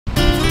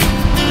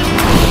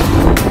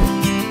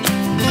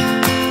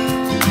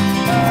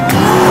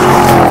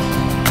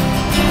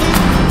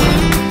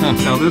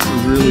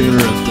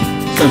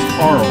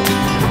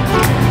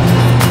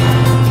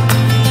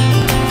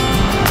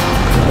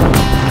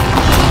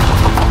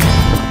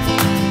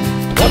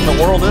What in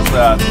the world is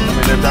that? I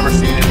mean, they've never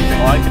seen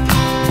anything like it.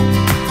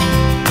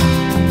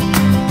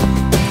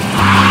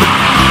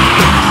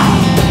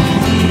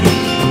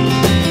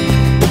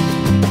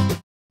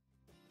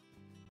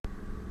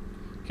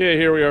 Okay,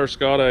 here we are,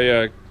 Scott.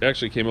 I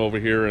actually came over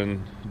here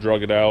and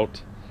drug it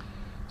out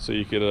so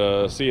you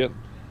could see it.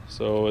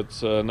 So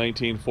it's a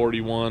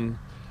 1941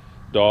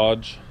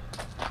 Dodge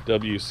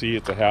WC.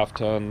 It's a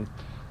half-ton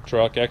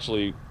truck,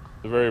 actually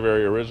very,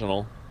 very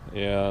original.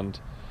 And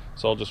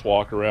so I'll just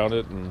walk around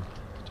it and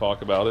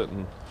talk about it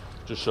and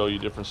just show you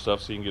different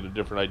stuff so you can get a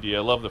different idea.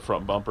 I love the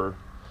front bumper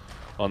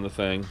on the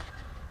thing.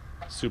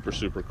 Super,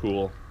 super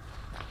cool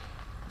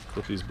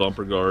with these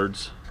bumper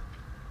guards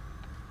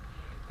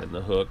and the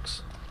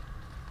hooks.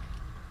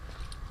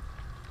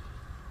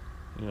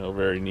 You know,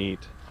 very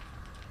neat.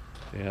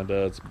 And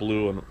it's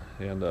blue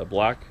and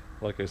black,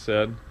 like I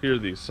said. Here are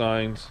these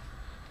signs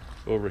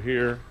over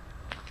here.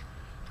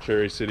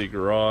 Cherry City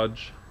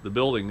Garage. The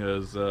building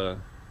is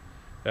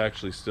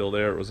actually still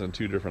there. It was in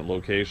two different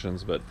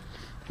locations, but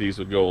these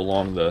would go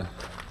along the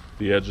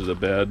edge of the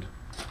bed,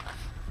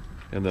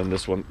 and then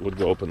this one would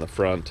go up in the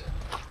front.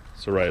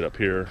 So right up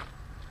here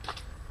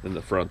in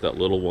the front, that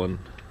little one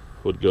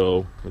would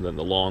go, and then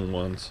the long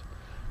ones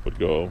would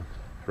go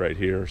right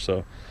here.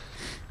 So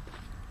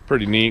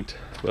pretty neat.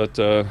 But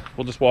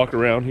we'll just walk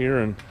around here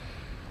and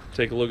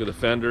take a look at the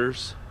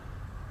fenders.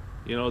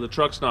 You know, the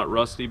truck's not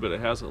rusty, but it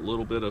has a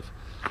little bit of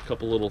a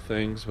couple little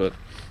things, but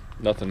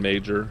nothing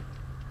major.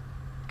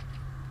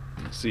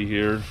 You can see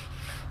here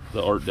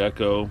the Art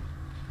Deco,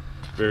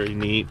 very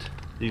neat.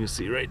 You can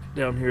see right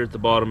down here at the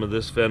bottom of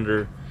this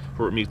fender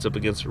where it meets up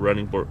against the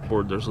running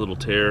board, there's a little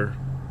tear,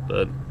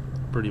 but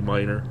pretty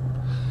minor.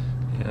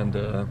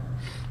 And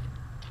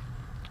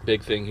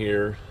big thing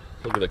here,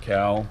 look at the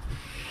cowl.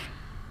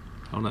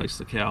 How nice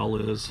the cowl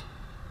is.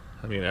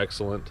 I mean,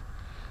 excellent.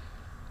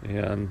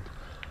 And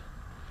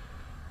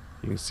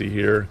you can see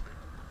here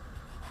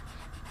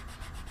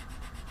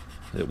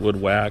it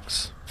would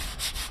wax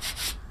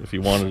if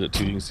you wanted it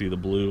to. You can see the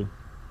blue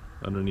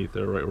underneath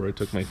there, right where I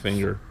took my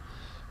finger.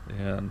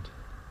 And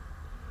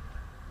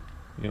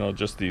you know,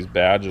 just these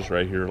badges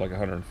right here, like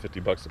 150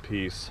 bucks a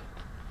piece.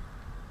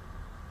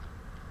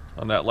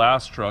 On that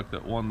last truck,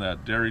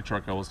 that dairy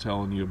truck I was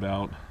telling you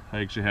about, I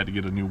actually had to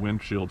get a new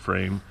windshield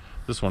frame.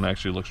 This one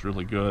actually looks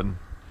really good,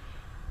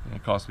 and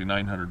it cost me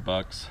 900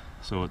 bucks.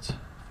 So it's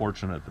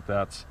fortunate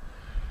that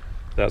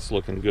that's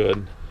looking good.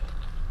 You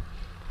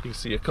can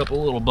see a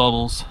couple little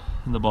bubbles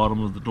in the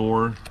bottom of the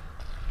door.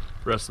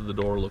 The rest of the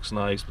door looks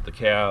nice, but the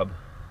cab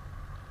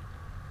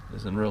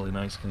is in really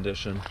nice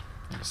condition.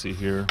 You can see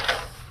here,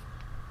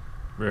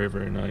 very,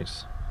 very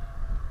nice.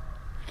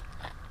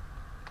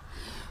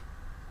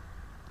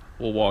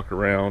 We'll walk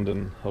around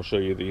and I'll show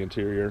you the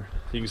interior.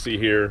 You can see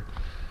here,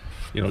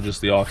 you know, just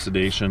the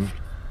oxidation.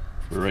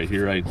 Right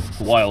here, a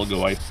while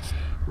ago I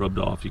rubbed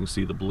off. You can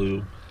see the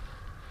blue.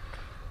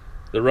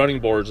 The running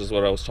boards is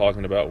what I was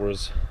talking about, where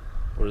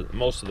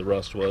most of the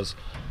rust was.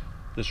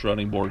 This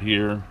running board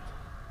here,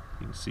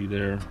 you can see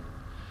there.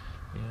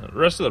 Yeah, the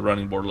rest of the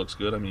running board looks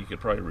good. I mean, you could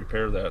probably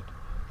repair that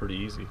pretty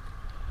easy.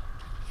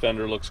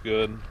 Fender looks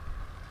good.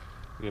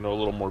 You know, a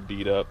little more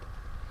beat up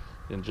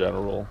in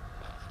general.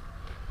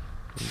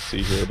 You can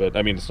see here, but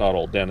I mean, it's not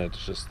all dented.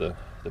 It's just the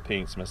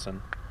paint's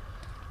missing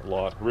a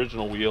lot.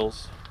 Original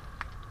wheels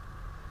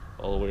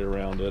all the way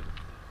around it.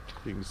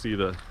 You can see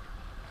the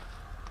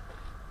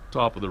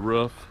top of the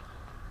roof.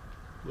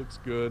 Looks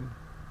good.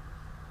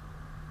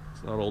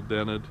 It's not all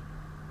dented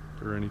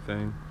or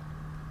anything.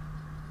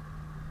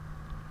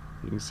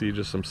 You can see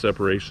just some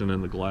separation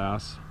in the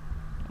glass.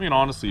 I mean,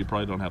 honestly, you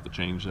probably don't have to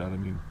change that. I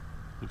mean,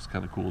 it looks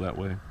kind of cool that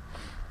way.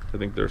 I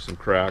think there's some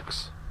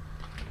cracks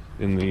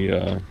in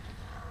the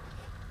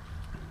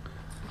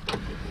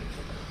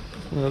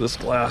this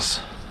glass.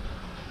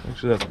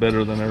 Actually, that's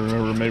better than I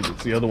remember. Maybe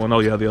it's the other one.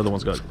 Oh yeah, the other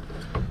one's got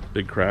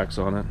big cracks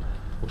on it.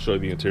 We'll show you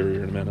the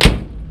interior in a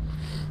minute.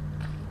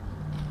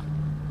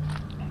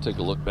 Take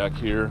a look back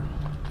here.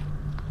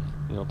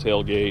 You know,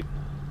 tailgate.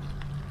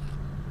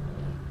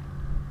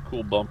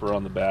 Cool bumper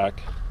on the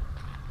back.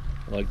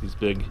 I like these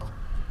big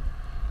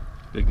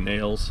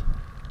nails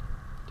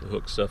to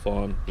hook stuff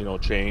on. You know,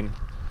 chain.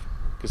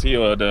 Because he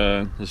would.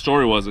 The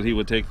story was that he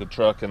would take the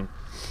truck and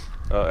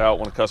out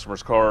when a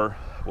customer's car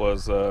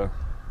was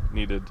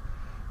needed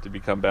to be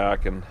come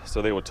back, and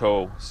so they would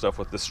tow stuff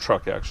with this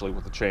truck actually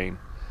with the chain,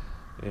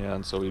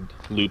 and so we'd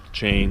loop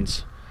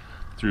chains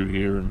through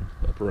here and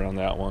up around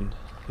that one.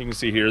 You can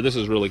see here, this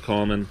is really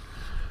common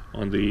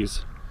on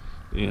these,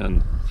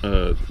 and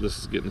this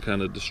is getting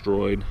kind of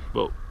destroyed,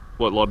 but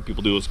what a lot of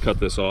people do is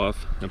cut this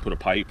off and put a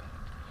pipe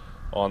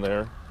on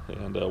there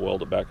and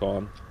weld it back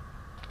on.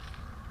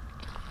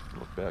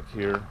 Look back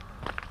here,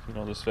 you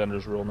know, this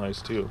fender's real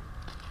nice too.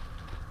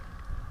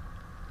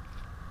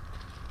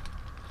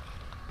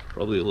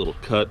 Probably a little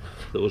cut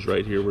that was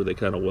right here where they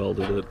kind of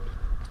welded it.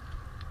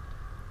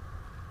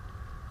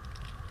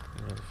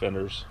 You know, the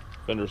fender's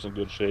in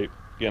good shape.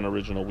 Again,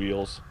 original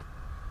wheels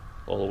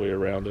all the way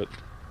around it.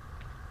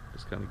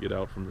 Just kind of get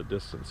out from the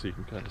distance so you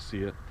can kind of see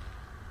it.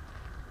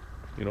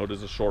 You know, it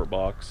is a short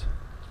box,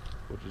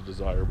 which is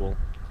desirable.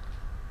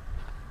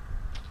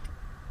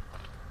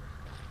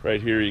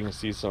 Right here you can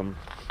see some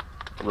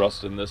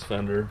rust in this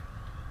fender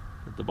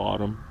at the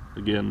bottom.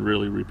 Again,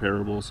 really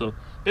repairable. So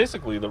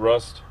basically the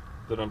rust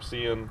that I'm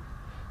seeing,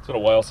 it's been a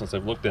while since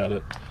I've looked at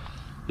it,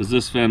 is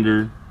this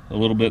fender, a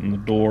little bit in the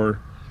door,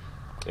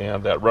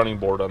 and that running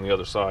board on the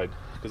other side.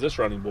 Because this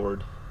running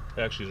board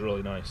actually is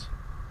really nice.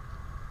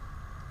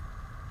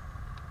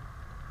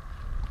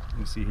 You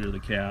can see here the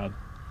cab,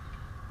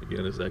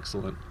 again, is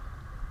excellent.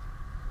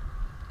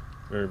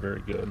 Very,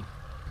 very good.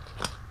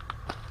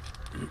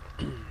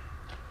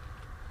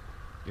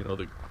 You know,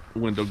 the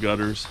window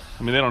gutters,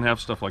 I mean, they don't have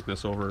stuff like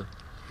this over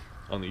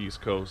on the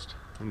East Coast,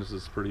 and this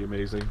is pretty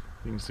amazing.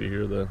 You can see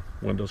here the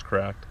window's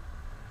cracked.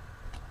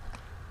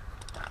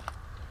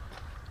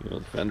 You know,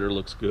 the fender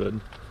looks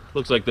good.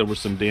 Looks like there was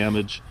some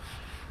damage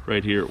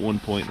right here at one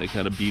point. They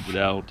kind of beat it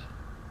out.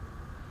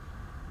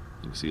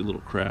 You can see a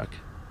little crack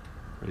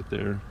right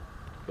there.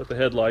 But the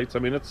headlights, I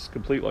mean, it's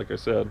complete, like I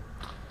said.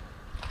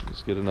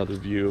 Just get another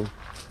view.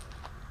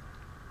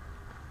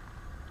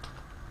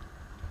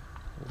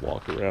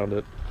 Walk around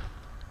it.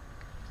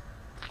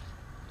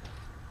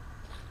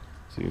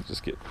 So you can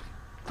just get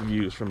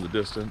views from the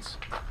distance.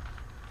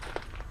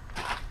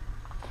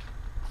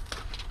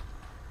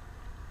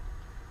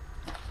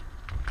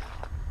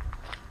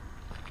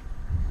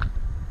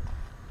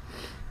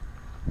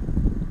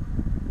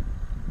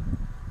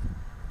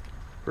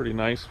 Pretty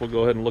nice. We'll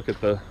go ahead and look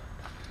at the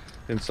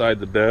inside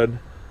the bed.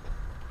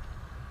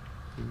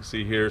 You can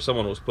see here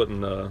someone was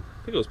putting I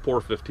think it was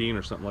pour 15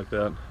 or something like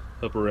that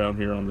up around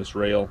here on this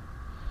rail,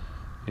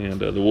 and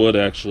the wood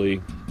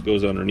actually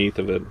goes underneath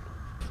of it,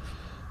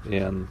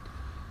 and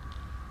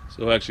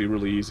so actually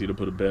really easy to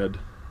put a bed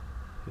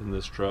in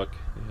this truck,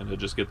 and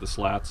just get the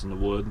slats in the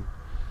wood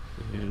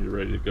and you're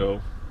ready to go.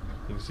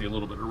 You can see a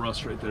little bit of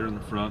rust right there in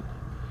the front.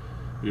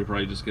 You're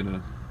probably just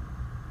gonna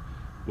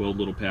weld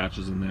little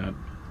patches in that,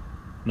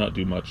 not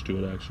do much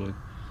to it actually,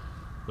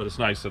 but it's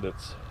nice that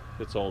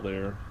it's all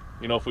there.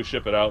 You know, if we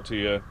ship it out to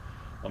you,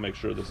 I'll make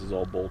sure this is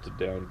all bolted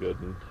down good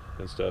and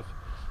stuff.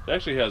 It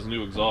actually has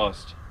new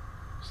exhaust.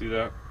 See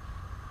that?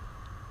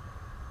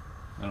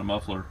 And a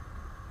muffler.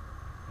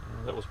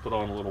 That was put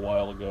on a little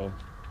while ago.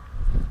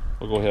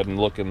 We'll go ahead and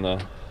look in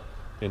the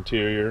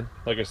interior.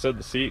 Like I said,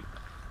 the seat,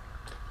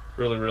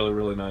 really, really,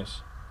 really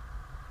nice.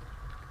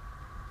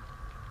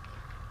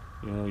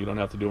 You know, you don't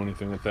have to do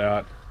anything with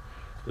that.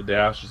 The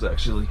dash is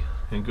actually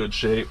in good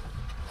shape.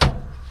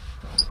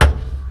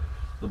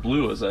 The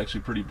blue is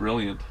actually pretty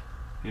brilliant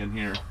in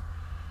here.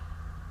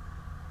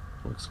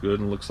 Looks good,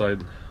 and looks like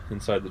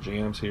inside the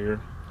jams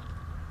here.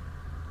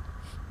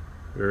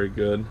 Very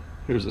good.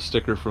 Here's a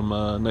sticker from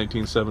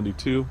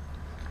 1972.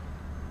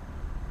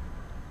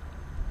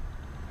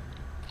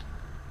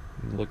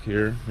 And look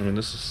here. I mean,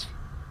 this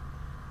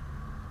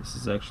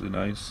is actually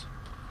nice.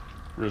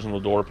 Original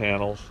door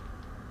panels.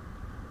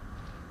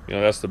 You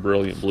know, that's the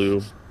brilliant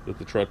blue that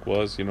the truck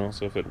was. You know,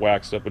 so if it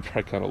waxed up, it'd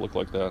probably kind of look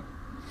like that.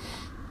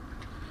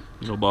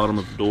 You know, bottom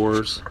of the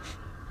doors,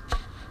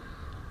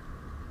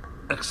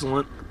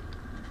 excellent.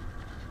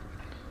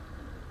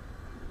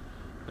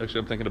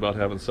 Actually, I'm thinking about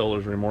having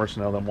seller's remorse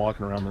now that I'm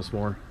walking around this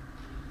more.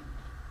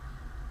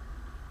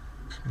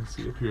 Let's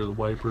see up here, the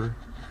wiper.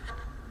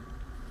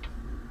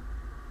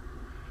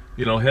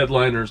 You know,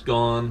 headliner's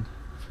gone.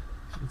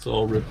 It's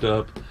all ripped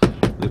up.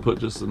 They put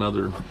just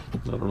another, I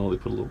don't know, they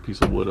put a little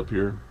piece of wood up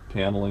here,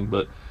 paneling,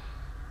 but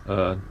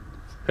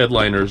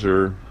headliners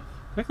are,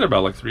 I think they're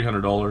about like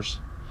 $300.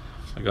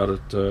 I got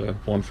it,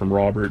 one from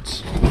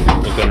Roberts.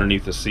 Look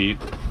underneath the seat.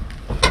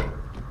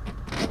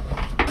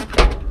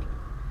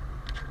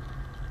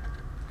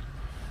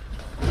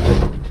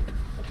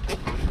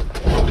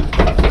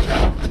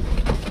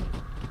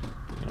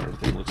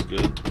 Everything looks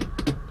good.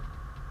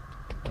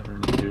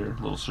 Underneath here,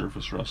 little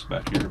surface rust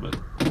back here, but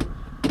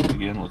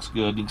again, looks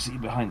good. You can see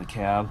behind the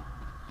cab.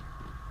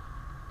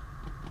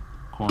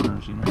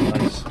 Corners, you know,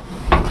 nice.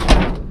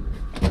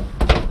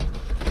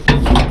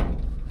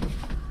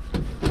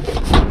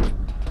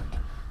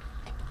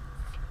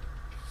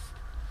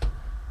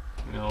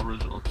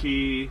 Original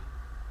key,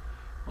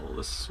 all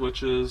the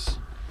switches,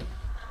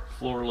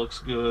 floor looks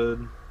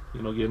good.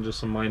 You know, again, just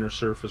some minor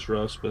surface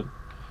rust, but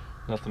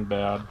nothing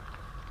bad.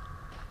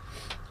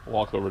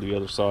 Walk over to the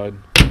other side.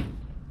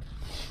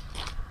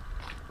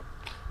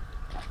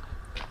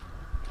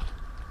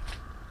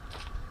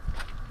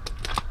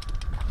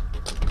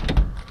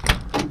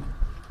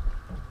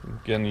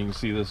 Again, you can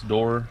see this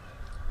door.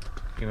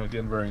 You know,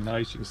 again, very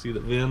nice. You can see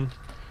the VIN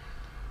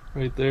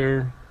right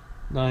there.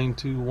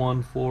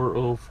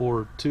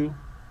 9214042,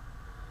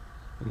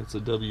 and it's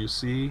a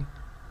WC.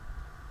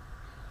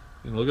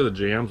 And look at the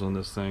jams on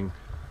this thing.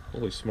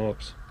 Holy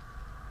smokes.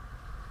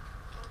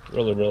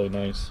 Really, really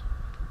nice.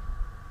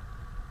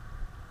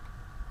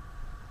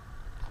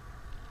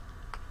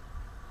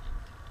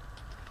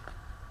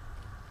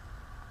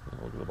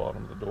 Look at the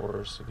bottom of the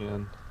doors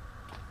again.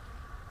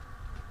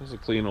 This is a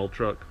clean old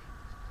truck.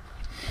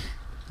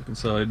 Look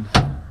inside.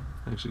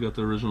 Actually got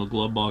the original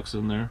glove box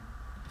in there.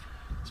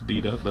 It's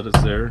beat up, but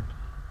it's there.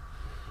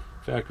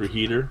 Factory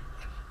heater,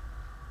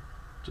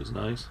 which is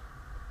nice.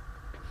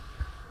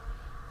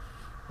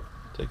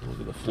 Take a look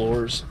at the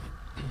floors.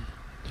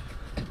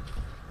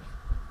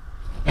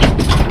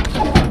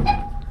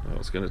 I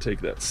was going to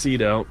take that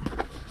seat out.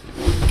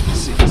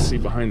 See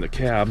behind the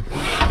cab.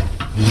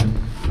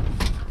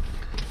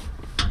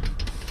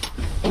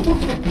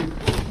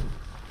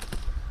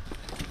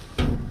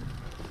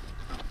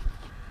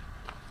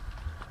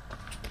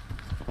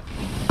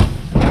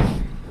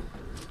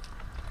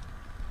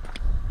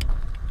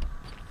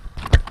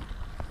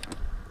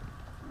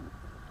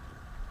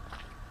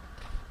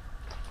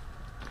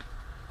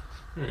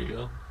 There you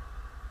go.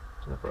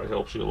 That probably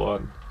helps you a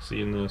lot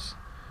seeing this.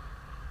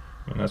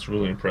 And that's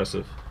really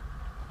impressive.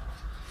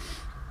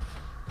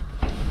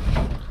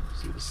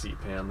 See the seat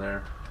pan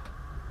there.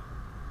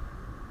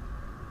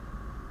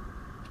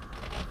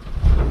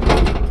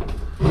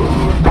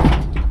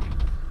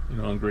 You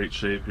know, in great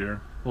shape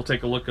here. We'll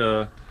take a look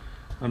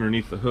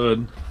underneath the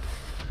hood.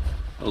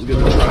 I was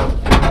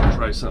gonna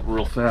try something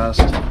real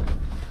fast.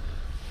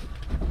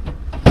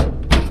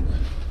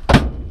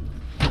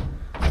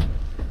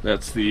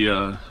 That's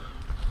the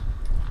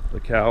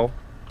cow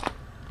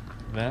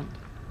vent.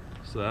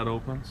 So that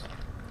opens.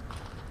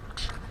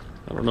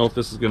 I don't know if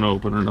this is going to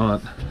open or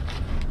not.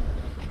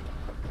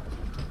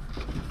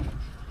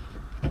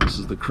 This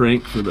is the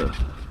crank for the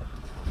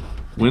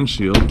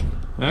windshield.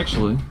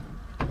 Actually,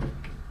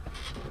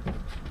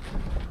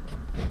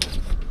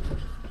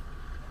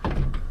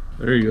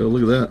 there you go.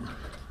 Look at that.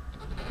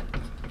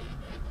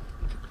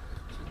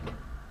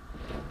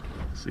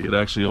 See, it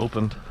actually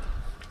opened.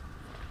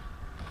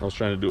 I was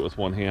trying to do it with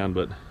one hand,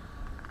 but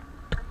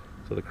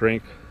so the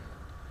crank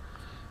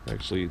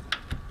actually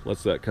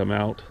lets that come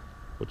out,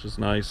 which is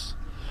nice.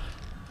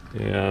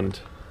 And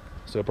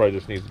so it probably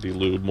just needs to be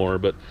lubed more,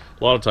 but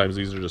a lot of times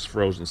these are just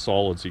frozen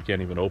solid, so you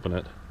can't even open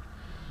it.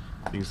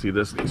 You can see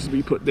this needs to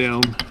be put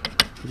down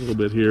a little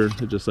bit here.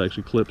 It just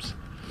actually clips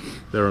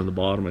there on the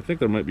bottom. I think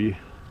there might be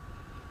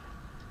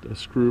a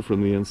screw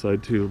from the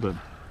inside too, but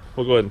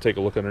we'll go ahead and take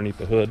a look underneath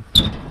the hood.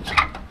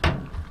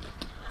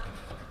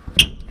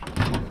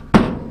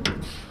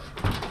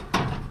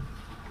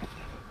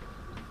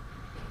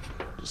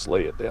 Just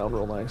lay it down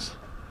real nice.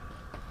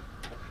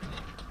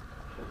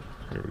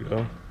 Here we go.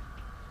 You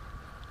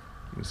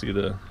can see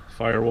the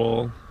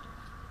firewall.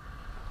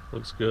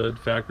 Looks good.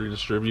 Factory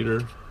distributor.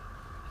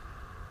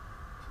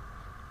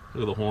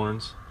 Look at the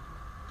horns.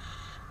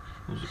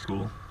 Those are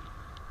cool.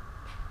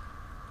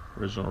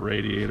 Original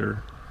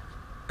radiator.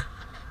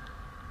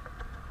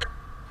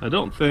 I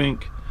don't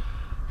think,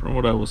 from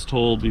what I was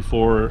told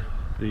before,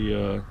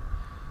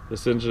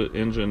 this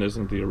engine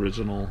isn't the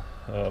original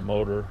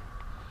motor.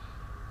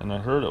 And I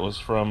heard it was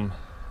from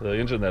the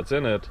engine that's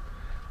in it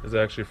is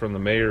actually from the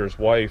mayor's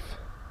wife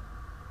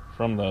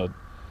from the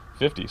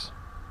 50s,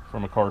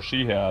 from a car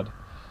she had,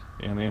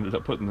 and they ended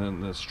up putting it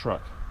in this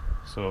truck.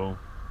 So,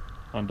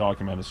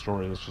 undocumented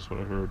story, that's just what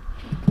I heard.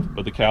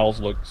 But the cowls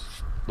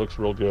looks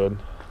real good.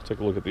 Take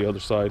a look at the other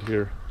side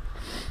here.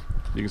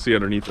 You can see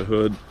underneath the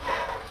hood,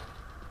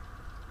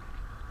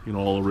 you know,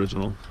 all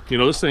original. You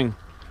know, this thing,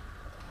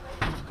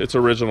 it's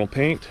original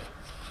paint.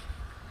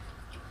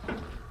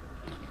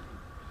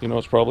 You know,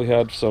 it's probably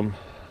had some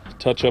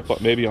touch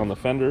up maybe on the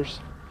fenders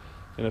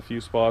in a few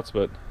spots,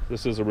 but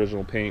this is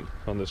original paint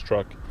on this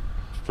truck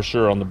for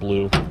sure, on the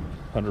blue,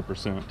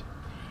 100%.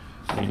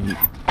 And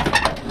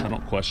I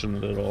don't question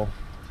it at all.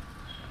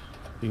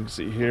 You can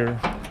see here,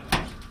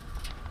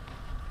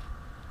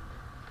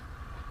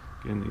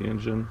 again, the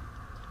engine,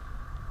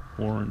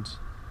 horns,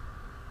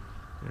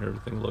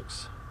 everything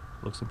looks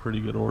in pretty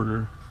good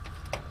order.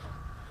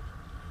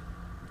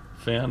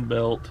 Fan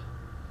belt,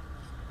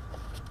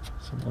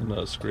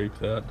 someone scraped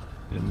that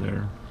in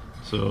there,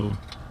 so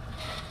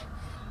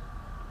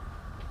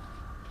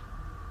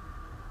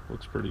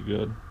looks pretty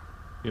good.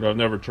 You know, I've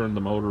never turned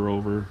the motor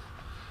over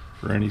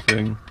or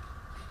anything.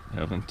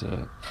 Haven't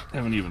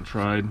even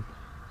tried.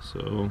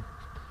 So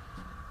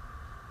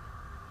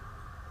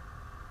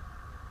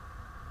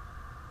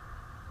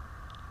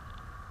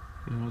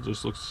you know, it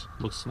just looks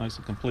nice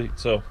and complete.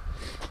 So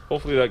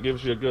hopefully that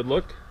gives you a good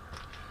look,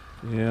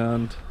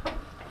 and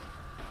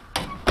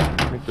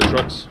I think the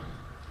truck's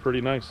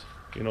pretty nice.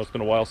 You know, it's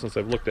been a while since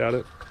I've looked at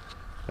it.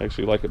 I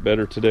actually like it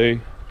better today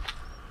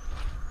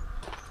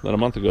than a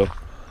month ago.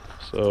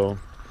 So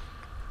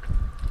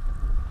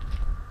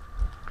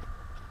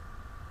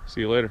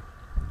see you later.